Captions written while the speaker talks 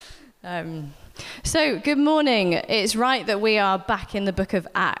So, good morning. It's right that we are back in the book of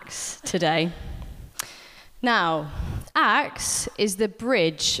Acts today. Now, Acts is the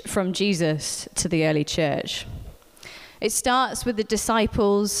bridge from Jesus to the early church. It starts with the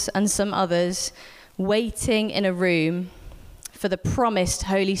disciples and some others waiting in a room for the promised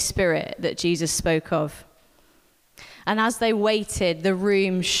Holy Spirit that Jesus spoke of. And as they waited, the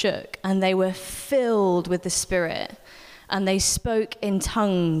room shook and they were filled with the Spirit. And they spoke in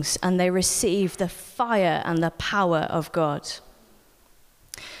tongues and they received the fire and the power of God.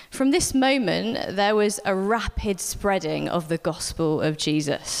 From this moment, there was a rapid spreading of the gospel of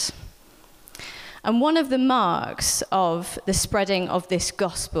Jesus. And one of the marks of the spreading of this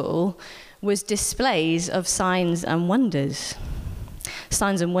gospel was displays of signs and wonders.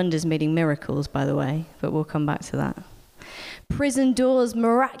 Signs and wonders meaning miracles, by the way, but we'll come back to that. Prison doors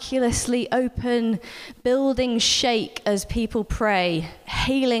miraculously open, buildings shake as people pray,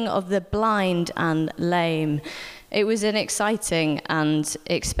 healing of the blind and lame. It was an exciting and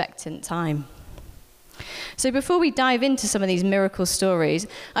expectant time. So before we dive into some of these miracle stories,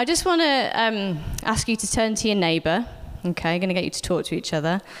 I just want to ask you to turn to your neighbour. Okay, I'm going to get you to talk to each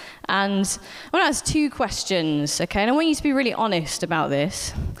other. And I want to ask two questions, okay? And I want you to be really honest about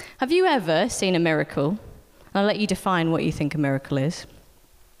this. Have you ever seen a miracle? I'll let you define what you think a miracle is.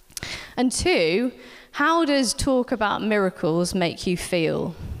 And two, how does talk about miracles make you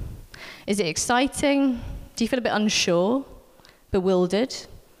feel? Is it exciting? Do you feel a bit unsure, bewildered,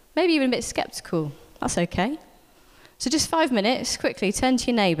 maybe even a bit skeptical? That's okay. So just 5 minutes, quickly, turn to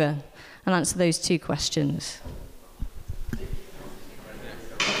your neighbour and answer those two questions.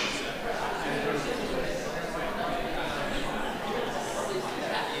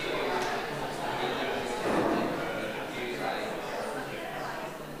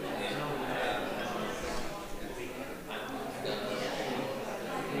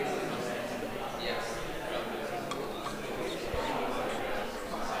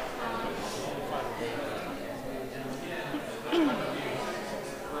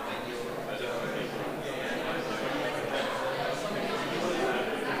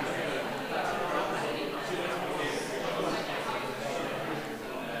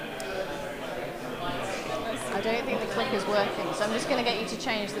 I don't think the clicker's working, so I'm just going to get you to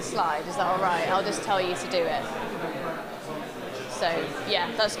change the slide. Is that all right? I'll just tell you to do it. So,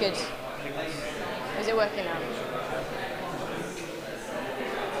 yeah, that's good. Is it working now?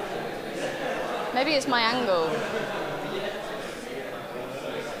 Maybe it's my angle.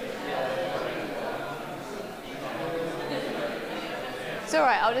 It's all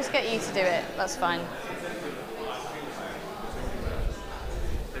right, I'll just get you to do it. That's fine.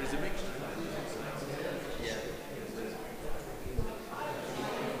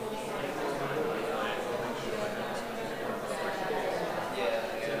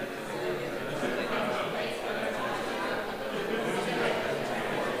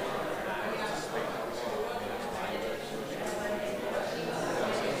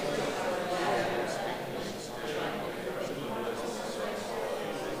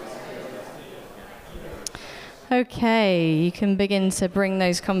 Okay, you can begin to bring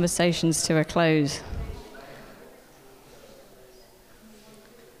those conversations to a close.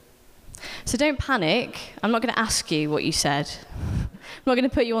 So don't panic. I'm not going to ask you what you said. I'm not going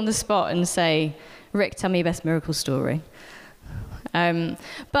to put you on the spot and say, Rick, tell me your best miracle story.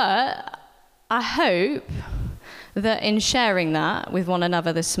 But I hope that in sharing that with one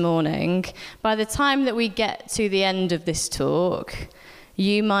another this morning, by the time that we get to the end of this talk,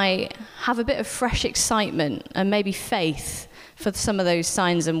 you might have a bit of fresh excitement and maybe faith for some of those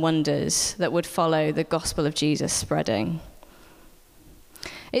signs and wonders that would follow the gospel of Jesus spreading.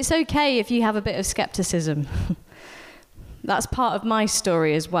 It's okay if you have a bit of skepticism. That's part of my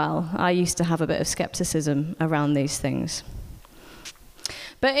story as well. I used to have a bit of skepticism around these things.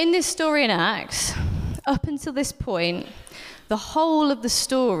 But in this story in Acts, up until this point, the whole of the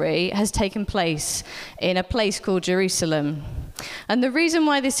story has taken place in a place called Jerusalem. And the reason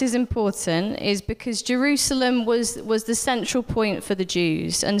why this is important is because Jerusalem was the central point for the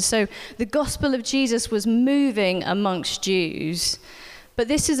Jews. And so the gospel of Jesus was moving amongst Jews. But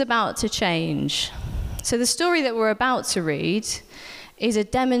this is about to change. So the story that we're about to read is a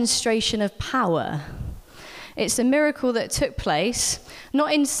demonstration of power. It's a miracle that took place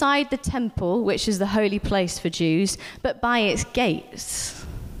not inside the temple, which is the holy place for Jews, but by its gates.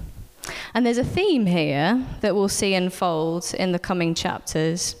 And there's a theme here that we'll see unfold in the coming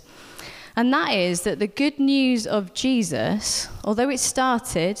chapters. And that is that the good news of Jesus, although it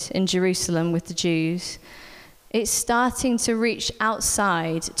started in Jerusalem with the Jews, it's starting to reach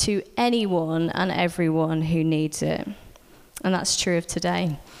outside to anyone and everyone who needs it. And that's true of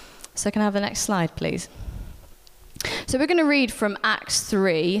today. So can I have the next slide, please? So we're going to read from Acts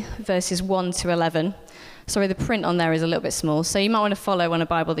 3, verses 1 to 11. Sorry, the print on there is a little bit small, so you might want to follow on a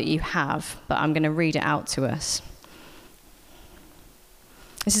Bible that you have, but I'm going to read it out to us.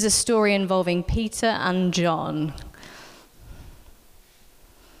 This is a story involving Peter and John.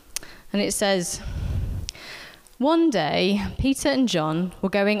 And it says, "One day, Peter and John were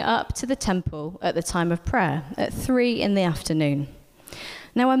going up to the temple at the time of prayer, at 3 p.m.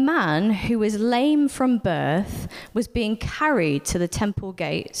 Now a man who was lame from birth was being carried to the temple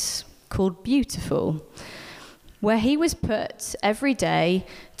gates, called Beautiful, where he was put every day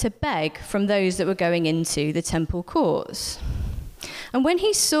to beg from those that were going into the temple courts. And when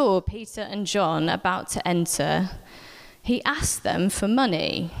he saw Peter and John about to enter, he asked them for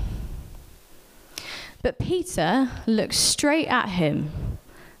money. But Peter looked straight at him,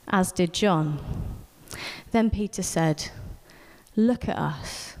 as did John. Then Peter said, 'Look at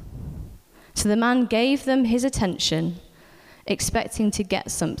us.' So the man gave them his attention, expecting to get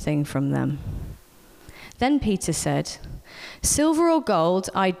something from them. Then Peter said, 'Silver or gold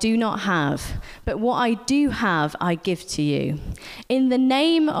I do not have, but what I do have I give to you. In the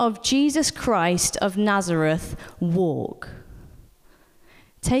name of Jesus Christ of Nazareth, walk.'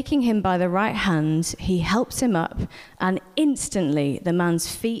 Taking him by the right hand, he helped him up, and instantly the man's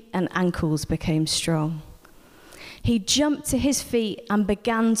feet and ankles became strong. He jumped to his feet and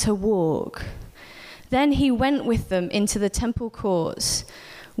began to walk. Then he went with them into the temple courts,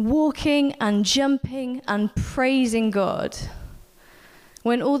 walking and jumping and praising God.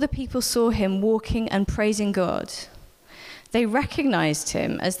 When all the people saw him walking and praising God, they recognized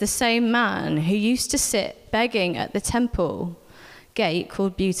him as the same man who used to sit begging at the temple gate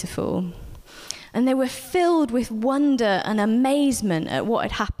called Beautiful. And they were filled with wonder and amazement at what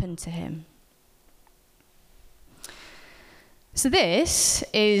had happened to him." So this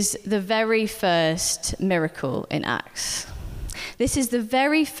is the very first miracle in Acts. This is the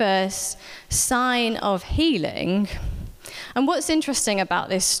very first sign of healing. And what's interesting about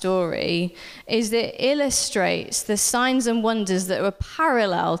this story is that it illustrates the signs and wonders that were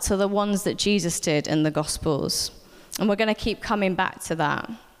parallel to the ones that Jesus did in the Gospels. And we're going to keep coming back to that.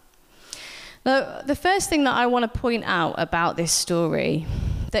 Now, the first thing that I want to point out about this story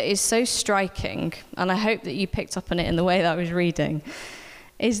that is so striking, and I hope that you picked up on it in the way that I was reading,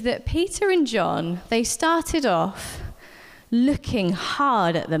 is that Peter and John, they started off looking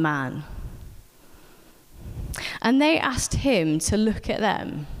hard at the man. And they asked him to look at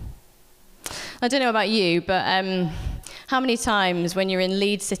them. I don't know about you, but how many times when you're in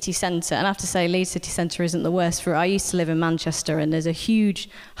Leeds city centre, and I have to say Leeds city centre isn't the worst for it. I used to live in Manchester, and there's a huge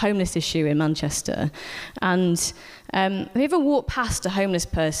homeless issue in Manchester. And have you ever walked past a homeless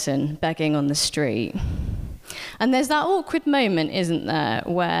person begging on the street? And there's that awkward moment, isn't there,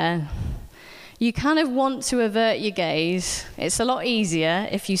 where you kind of want to avert your gaze. It's a lot easier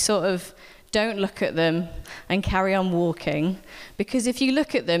if you sort of don't look at them and carry on walking, because if you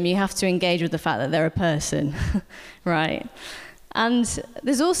look at them, you have to engage with the fact that they're a person, right? And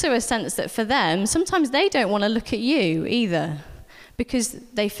there's also a sense that for them, sometimes they don't want to look at you either, because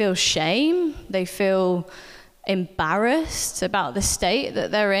they feel shame, they feel embarrassed about the state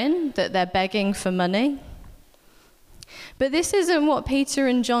that they're in, that they're begging for money. But this isn't what Peter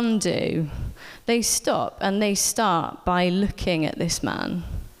and John do. They stop and they start by looking at this man.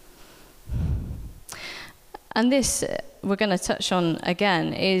 And this, we're going to touch on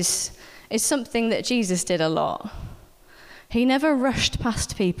again, is something that Jesus did a lot. He never rushed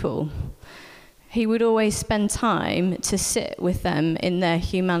past people. He would always spend time to sit with them in their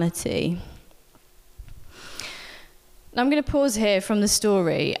humanity. Now I'm going to pause here from the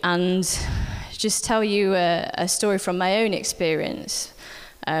story and just tell you a story from my own experience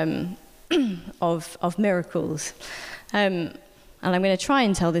of miracles. And I'm going to try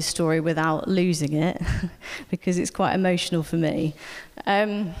and tell this story without losing it, because it's quite emotional for me.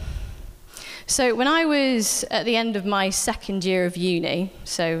 So when I was at the end of my second year of uni,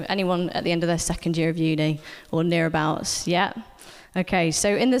 so anyone at the end of their second year of uni or nearabouts, yeah? Okay,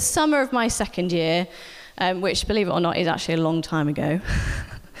 so in the summer of my second year, which, believe it or not, is actually a long time ago,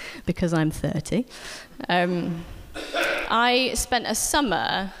 because I'm 30, I spent a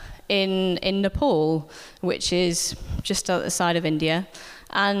summer in Nepal, which is just outside of India.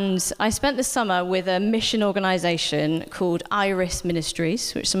 And I spent the summer with a mission organisation called Iris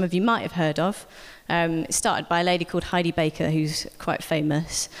Ministries, which some of you might have heard of. It's started by a lady called Heidi Baker, who's quite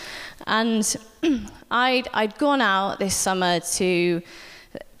famous. And I'd gone out this summer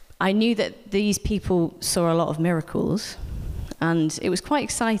I knew that these people saw a lot of miracles. And it was quite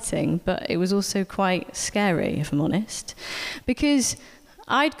exciting, but it was also quite scary, if I'm honest. Because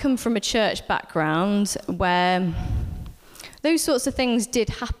I'd come from a church background where those sorts of things did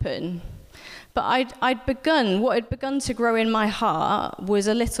happen. But what had begun to grow in my heart was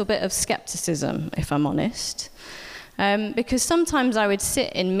a little bit of skepticism, if I'm honest. Because sometimes I would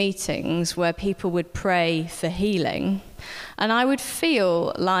sit in meetings where people would pray for healing, and I would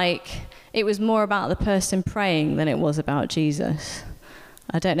feel like it was more about the person praying than it was about Jesus.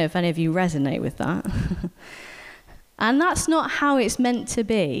 I don't know if any of you resonate with that. And that's not how it's meant to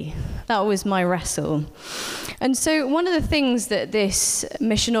be. That was my wrestle. And so one of the things that this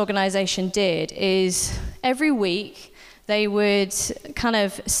mission organization did is every week they would kind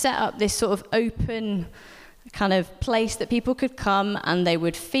of set up this sort of open kind of place that people could come, and they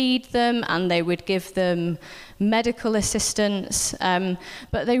would feed them and they would give them medical assistance.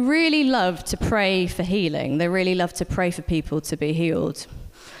 But they really loved to pray for healing. They really loved to pray for people to be healed.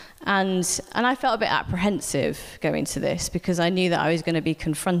 And I felt a bit apprehensive going to this because I knew that I was going to be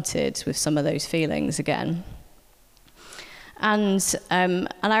confronted with some of those feelings again. And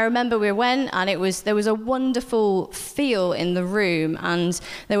I remember we went, and there was a wonderful feel in the room, and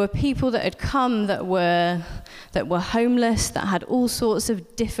there were people that had come that were homeless, that had all sorts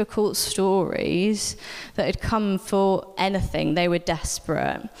of difficult stories, that had come for anything. They were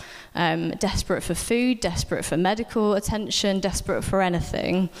desperate. Desperate for food, desperate for medical attention, desperate for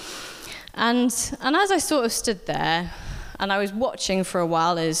anything. And as I sort of stood there, and I was watching for a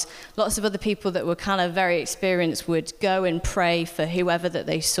while as lots of other people that were kind of very experienced would go and pray for whoever that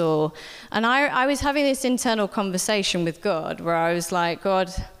they saw. And I was having this internal conversation with God where I was like,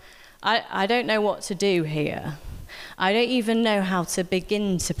 God, I don't know what to do here. I don't even know how to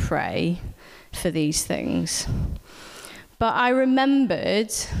begin to pray for these things. But I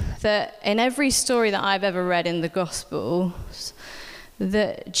remembered that in every story that I've ever read in the Gospels,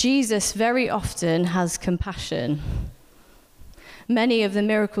 that Jesus very often has compassion. Many of the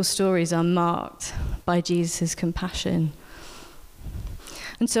miracle stories are marked by Jesus' compassion.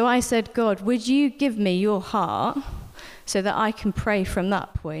 And so I said, God, would you give me your heart so that I can pray from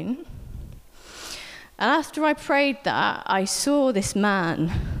that point? And after I prayed that, I saw this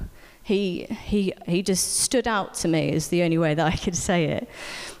man. He just stood out to me is the only way that I could say it.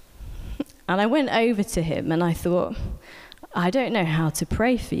 And I went over to him and I thought, I don't know how to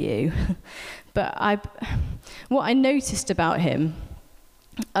pray for you. But what I noticed about him,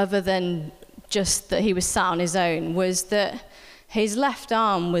 other than just that he was sat on his own, was that his left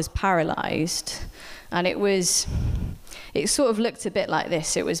arm was paralyzed. And it sort of looked a bit like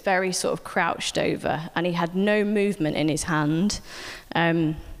this. It was very sort of crouched over, and he had no movement in his hand.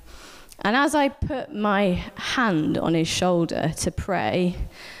 And as I put my hand on his shoulder to pray,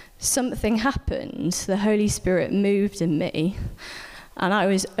 something happened. The Holy Spirit moved in me, and I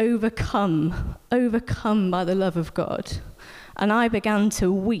was overcome by the love of God. And I began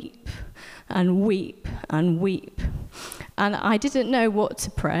to weep and weep and weep. And I didn't know what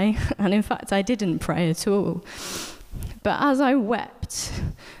to pray, and in fact, I didn't pray at all. But as I wept,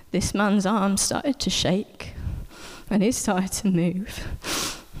 this man's arm started to shake, and it started to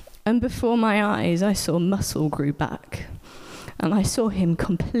move. And before my eyes, I saw muscle grew back, and I saw him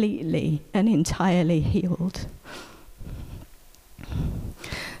completely and entirely healed.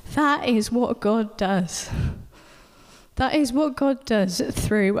 That is what God does. That is what God does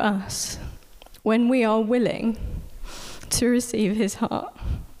through us when we are willing to receive his heart.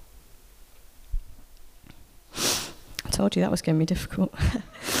 I told you that was going to be difficult.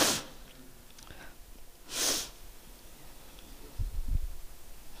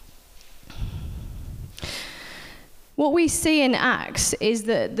 What we see in Acts is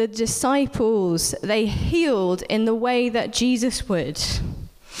that the disciples, they healed in the way that Jesus would.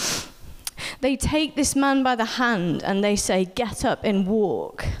 They take this man by the hand and they say, get up and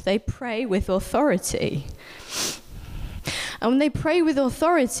walk. They pray with authority. And they pray with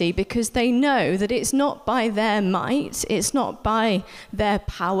authority because they know that it's not by their might, it's not by their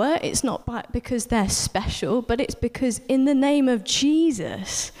power, it's not because they're special, but it's because in the name of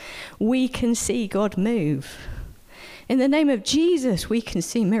Jesus, we can see God move. In the name of Jesus, we can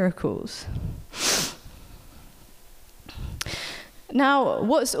see miracles. Now,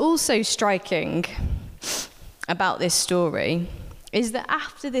 what's also striking about this story is that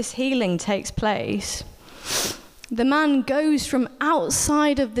after this healing takes place, the man goes from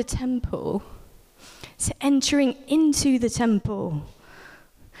outside of the temple to entering into the temple.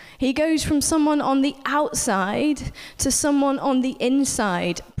 He goes from someone on the outside to someone on the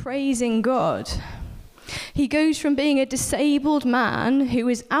inside, praising God. He goes from being a disabled man who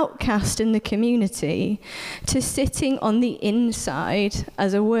is outcast in the community to sitting on the inside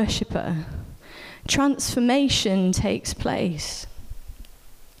as a worshipper. Transformation takes place.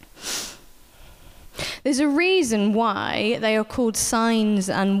 There's a reason why they are called signs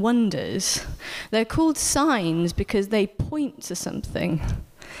and wonders. They're called signs because they point to something.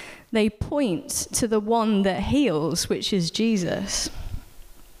 They point to the one that heals, which is Jesus.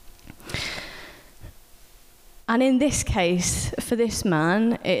 And in this case, for this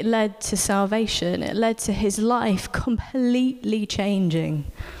man, it led to salvation. It led to his life completely changing.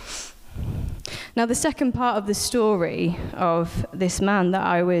 Now, the second part of the story of this man that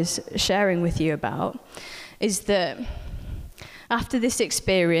I was sharing with you about is that after this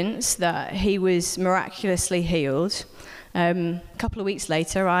experience that he was miraculously healed, a couple of weeks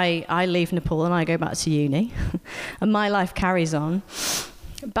later, I leave Nepal and I go back to uni, and my life carries on.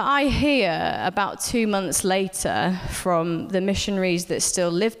 But I hear about 2 months later from the missionaries that still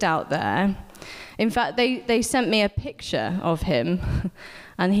lived out there. In fact, they sent me a picture of him,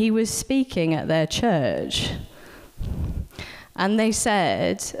 and he was speaking at their church. And they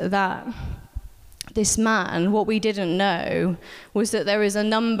said that this man, what we didn't know was that there was a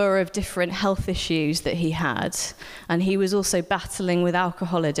number of different health issues that he had, and he was also battling with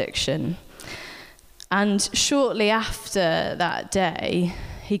alcohol addiction. And shortly after that day,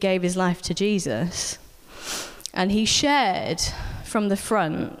 he gave his life to Jesus. And he shared from the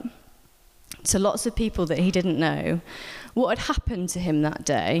front to lots of people that he didn't know what had happened to him that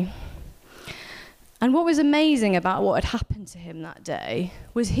day. And what was amazing about what had happened to him that day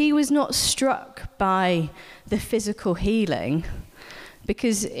was he was not struck by the physical healing.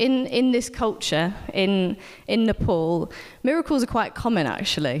 Because in this culture, in Nepal, miracles are quite common,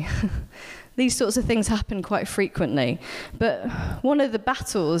 actually. These sorts of things happen quite frequently. But one of the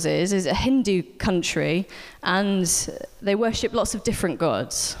battles is a Hindu country, and they worship lots of different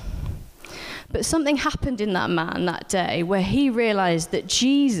gods. But something happened in that man that day where he realized that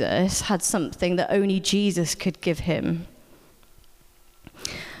Jesus had something that only Jesus could give him.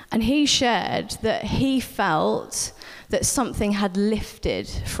 And he shared that he felt that something had lifted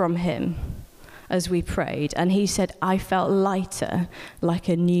from him as we prayed. And he said, I felt lighter, like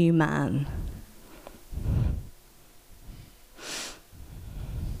a new man.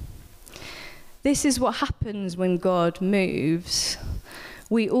 This is what happens when God moves.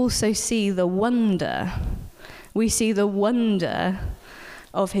 We also see the wonder. We see the wonder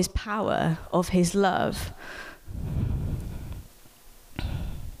of his power, of his love. Can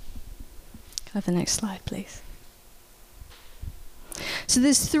I have the next slide, please? So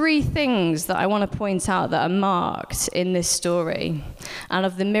there's 3 things that I want to point out that are marked in this story and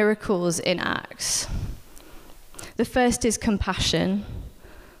of the miracles in Acts. The first is compassion.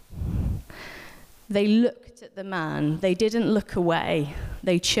 They looked at the man. They didn't look away.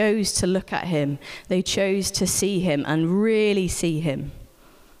 They chose to look at him. They chose to see him and really see him.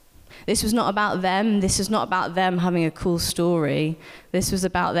 This was not about them. This was not about them having a cool story. This was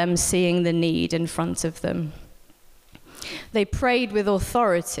about them seeing the need in front of them. They prayed with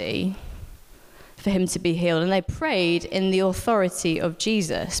authority for him to be healed, and they prayed in the authority of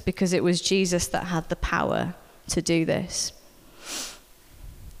Jesus because it was Jesus that had the power to do this.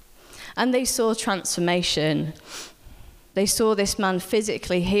 And they saw transformation. They saw this man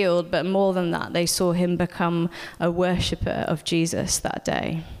physically healed, but more than that, they saw him become a worshipper of Jesus that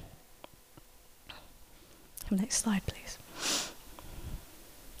day. Next slide, please.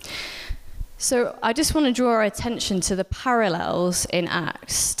 So I just want to draw our attention to the parallels in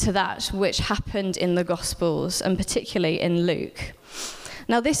Acts to that which happened in the Gospels, and particularly in Luke.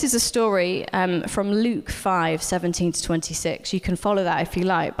 Now, this is a story from Luke 5:17 to 26. You can follow that if you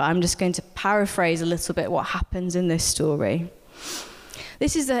like, but I'm just going to paraphrase a little bit what happens in this story.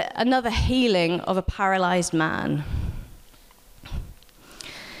 This is another healing of a paralyzed man.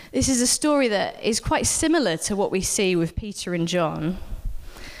 This is a story that is quite similar to what we see with Peter and John.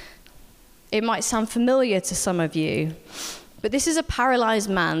 It might sound familiar to some of you, but this is a paralyzed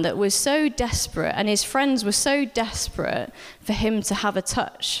man that was so desperate, and his friends were so desperate for him to have a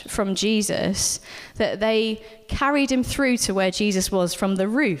touch from Jesus that they carried him through to where Jesus was from the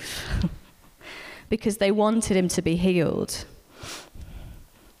roof because they wanted him to be healed.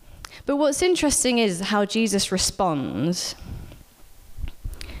 But what's interesting is how Jesus responds.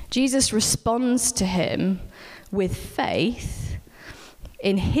 Jesus responds to him with faith,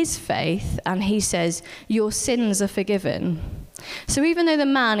 in his faith, and he says, your sins are forgiven. So even though the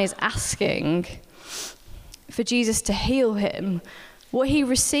man is asking for Jesus to heal him, what he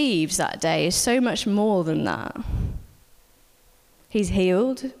receives that day is so much more than that. He's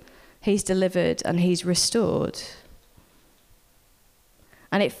healed, he's delivered, and he's restored.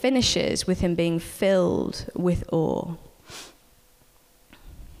 And it finishes with him being filled with awe.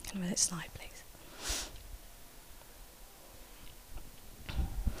 Can I have that slide, please?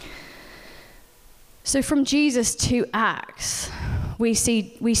 So from Jesus to Acts, we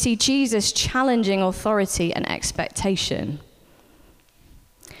see Jesus challenging authority and expectation.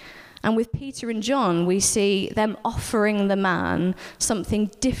 And with Peter and John, we see them offering the man something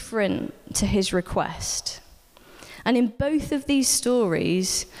different to his request. And in both of these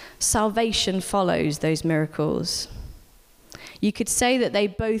stories, salvation follows those miracles. You could say that they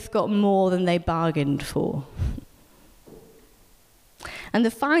both got more than they bargained for. And the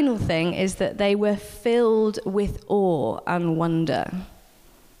final thing is that they were filled with awe and wonder.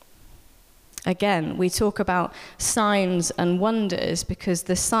 Again, we talk about signs and wonders because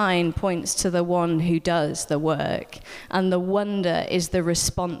the sign points to the one who does the work, and the wonder is the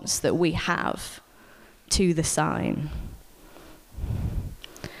response that we have to the sign.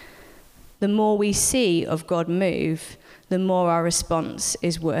 The more we see of God move, the more our response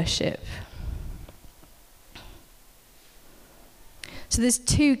is worship. So there's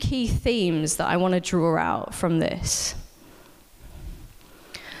two key themes that I want to draw out from this.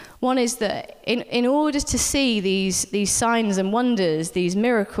 One is that in order to see these signs and wonders, these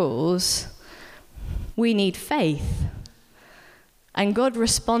miracles, we need faith. And God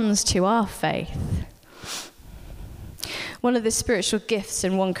responds to our faith. One of the spiritual gifts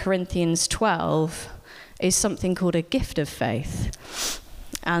in 1 Corinthians 12 is something called a gift of faith.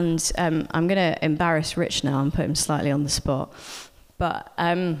 And I'm going to embarrass Rich now and put him slightly on the spot. But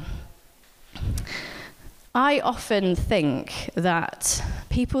I often think that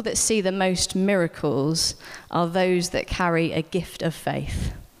people that see the most miracles are those that carry a gift of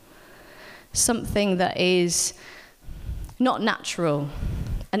faith. Something that is not natural,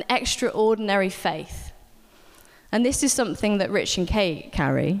 an extraordinary faith. And this is something that Rich and Kate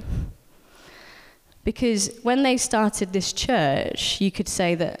carry. Because when they started this church, you could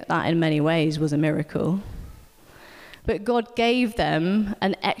say that in many ways was a miracle. But God gave them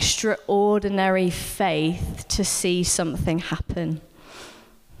an extraordinary faith to see something happen.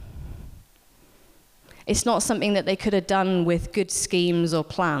 It's not something that they could have done with good schemes or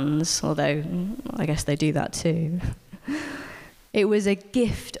plans, although I guess they do that too. It was a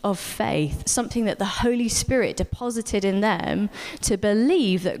gift of faith, something that the Holy Spirit deposited in them to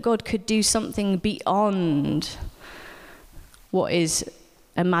believe that God could do something beyond what is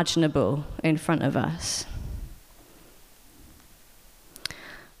imaginable in front of us.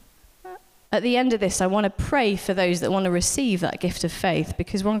 At the end of this, I want to pray for those that want to receive that gift of faith,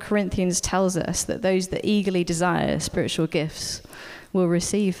 because 1 Corinthians tells us that those that eagerly desire spiritual gifts will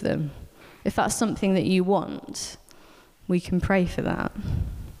receive them. If that's something that you want, we can pray for that.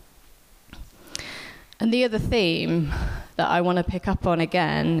 And the other theme that I want to pick up on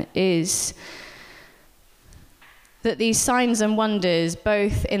again is that these signs and wonders,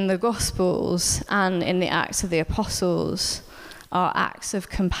 both in the Gospels and in the Acts of the Apostles, are acts of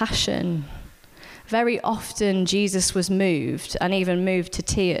compassion. Very often Jesus was moved, and even moved to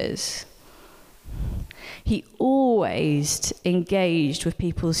tears. He always engaged with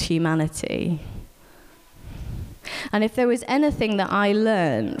people's humanity. And if there was anything that I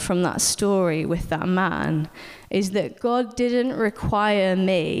learned from that story with that man, is that God didn't require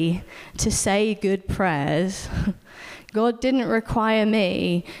me to say good prayers. God didn't require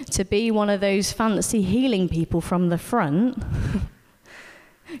me to be one of those fancy healing people from the front.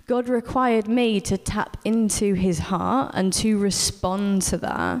 God required me to tap into his heart and to respond to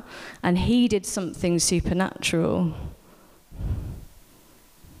that. And he did something supernatural.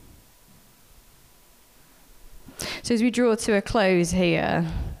 So as we draw to a close here,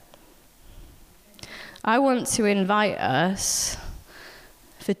 I want to invite us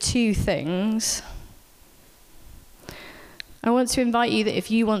for two things. I want to invite you that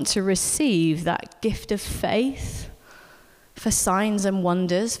if you want to receive that gift of faith, for signs and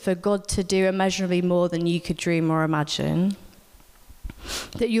wonders, for God to do immeasurably more than you could dream or imagine,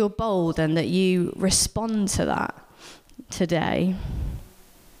 that you're bold and that you respond to that today.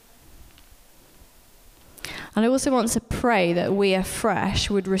 And I also want to pray that we afresh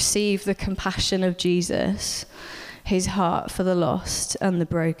would receive the compassion of Jesus, his heart for the lost and the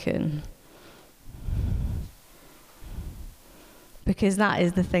broken. Because that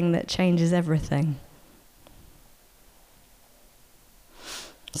is the thing that changes everything.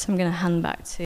 So I'm going to hand back to